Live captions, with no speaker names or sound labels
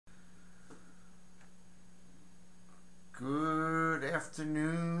Good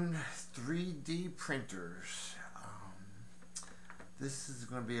afternoon, 3D printers. This is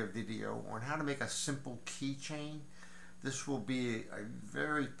going to be a video on how to make a simple keychain. This will be a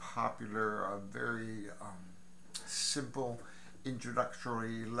very popular, very simple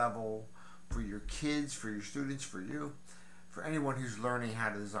introductory level for your kids, for your students, for you, for anyone who's learning how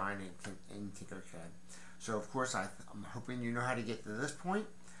to design in Tinkercad. So of course I'm hoping you know how to get to this point.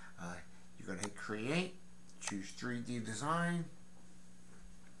 You're going to hit create, choose 3D design,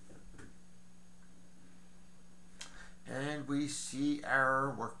 and we see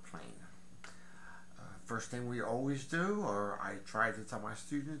our work plane. First thing we always do, or I try to tell my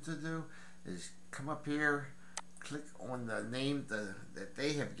students to do, is come up here, click on the name that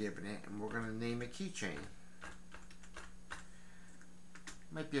they have given it, and we're going to name it Keychain.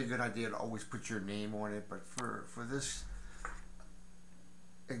 Might be a good idea to always put your name on it, but for this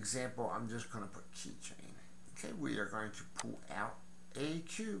example, I'm just going to put Keychain. Okay, we are going to pull out a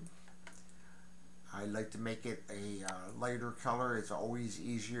cube. I like to make it a lighter color. It's always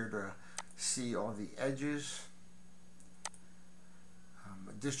easier to see all the edges.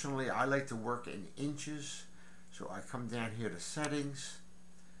 Additionally, I like to work in inches, so I come down here to settings.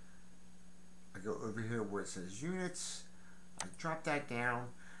 I go over here where it says units. I drop that down.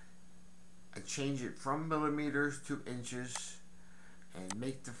 I change it from millimeters to inches and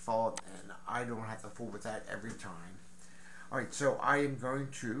make default, and I don't have to fool with that every time. Alright, so I am going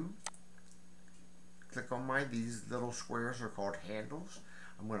to click on these little squares are called handles.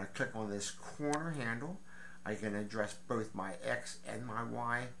 I'm going to click on this corner handle. I can address both my X and my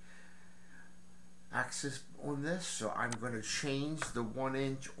Y axis on this, so I'm going to change the 1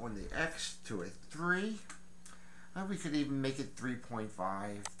 inch on the X to a 3. And we could even make it 3.5,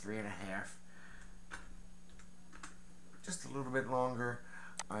 3.5. Just a little bit longer.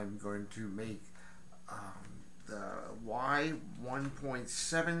 I'm going to make the Y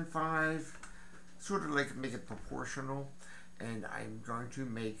 1.75, sort of like make it proportional, and I'm going to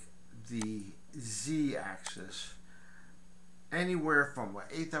make the Z axis anywhere from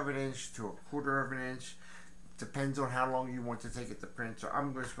 1/8 of an inch to 1/4 of an inch. Depends on how long you want to take it to print. So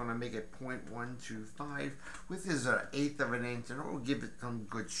I'm just going to make it 0.125, which is 1/8 of an inch, and it will give it some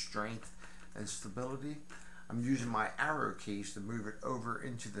good strength and stability. I'm using my arrow keys to move it over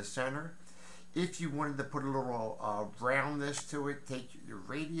into the center. If you wanted to put a little roundness to it, take your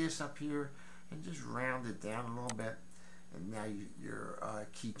radius up here and just round it down a little bit, and now your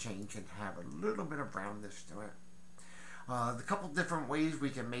keychain can have a little bit of roundness to it. The couple different ways we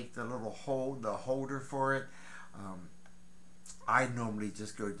can make the little holder for it. I normally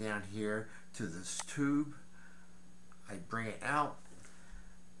just go down here to this tube. I bring it out.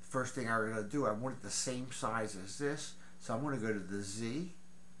 First thing I'm going to do, I want it the same size as this, so I'm going to go to the Z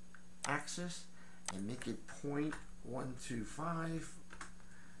axis and make it 0.125.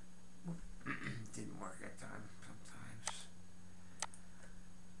 Didn't work that time sometimes.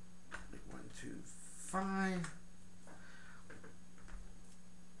 125.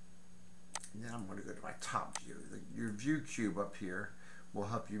 And then I'm going to go to my top view. Your view cube up here will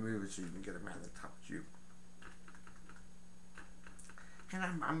help you move it so you can get around the top cube.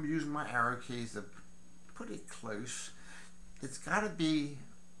 And I'm using my arrow keys to put it close. It's got to be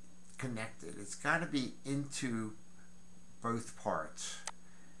connected. It's got to be into both parts.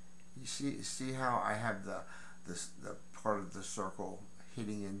 You see how I have the part of the circle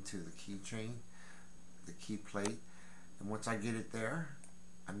hitting into the keychain, the key plate. And once I get it there,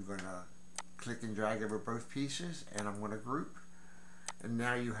 I'm going to click and drag over both pieces, and I'm going to group. And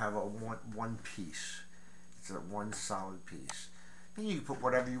now you have a one piece. It's a one solid piece. Then you can put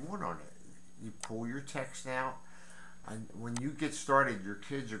whatever you want on it. You pull your text out, and when you get started, your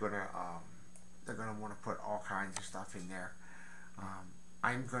kids are gonna want to put all kinds of stuff in there.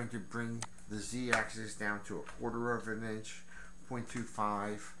 I'm going to bring the Z axis down to 1/4 of an inch,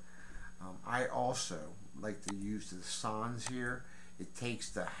 0.25. I also like to use the sans here. It takes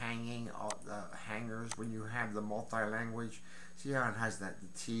the hangers when you have the multi-language. See how it has the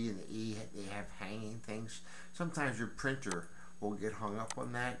T and the E, they have hanging things. Sometimes your printer will get hung up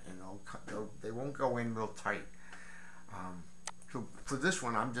on that, and they won't go in real tight. So for this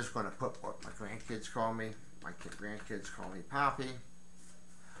one, I'm just going to put what my grandkids call me. My grandkids call me Poppy.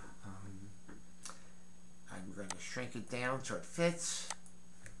 I'm going to shrink it down so it fits.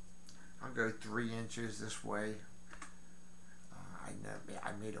 I'll go 3 inches this way.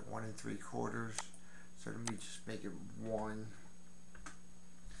 I made it 1 3/4, so let me just make it 1.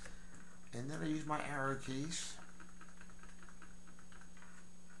 And then I use my arrow keys.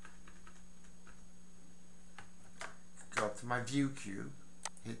 Go up to my view cube,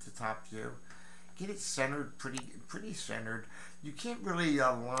 hit the top view, get it centered, pretty centered. You can't really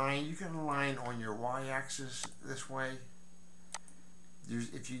align. You can align on your y-axis this way.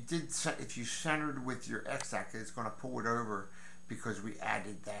 If you centered with your x-axis, it's going to pull it over because we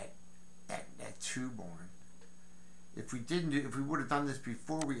added that tube on. If we would have done this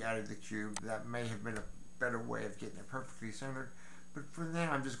before we added the cube, that may have been a better way of getting it perfectly centered. But for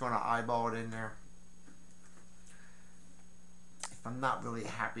now, I'm just going to eyeball it in there. If I'm not really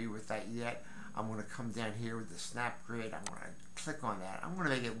happy with that yet, I'm going to come down here with the snap grid. I'm going to click on that. I'm going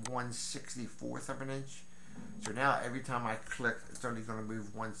to make it 1/64 of an inch. So now every time I click, it's only going to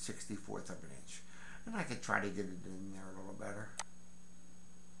move 1/64 of an inch. And I could try to get it in there a little better.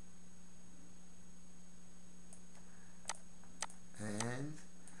 And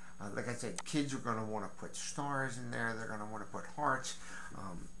like I said, kids are going to want to put stars in there. They're going to want to put hearts.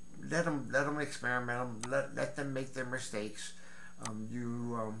 Let them experiment. Let them make their mistakes.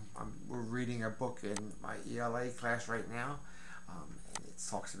 We're reading a book in my ELA class right now, and it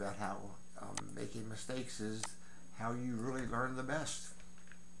talks about how making mistakes is how you really learn the best.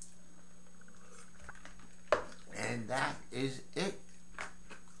 And that is it.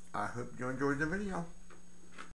 I hope you enjoyed the video.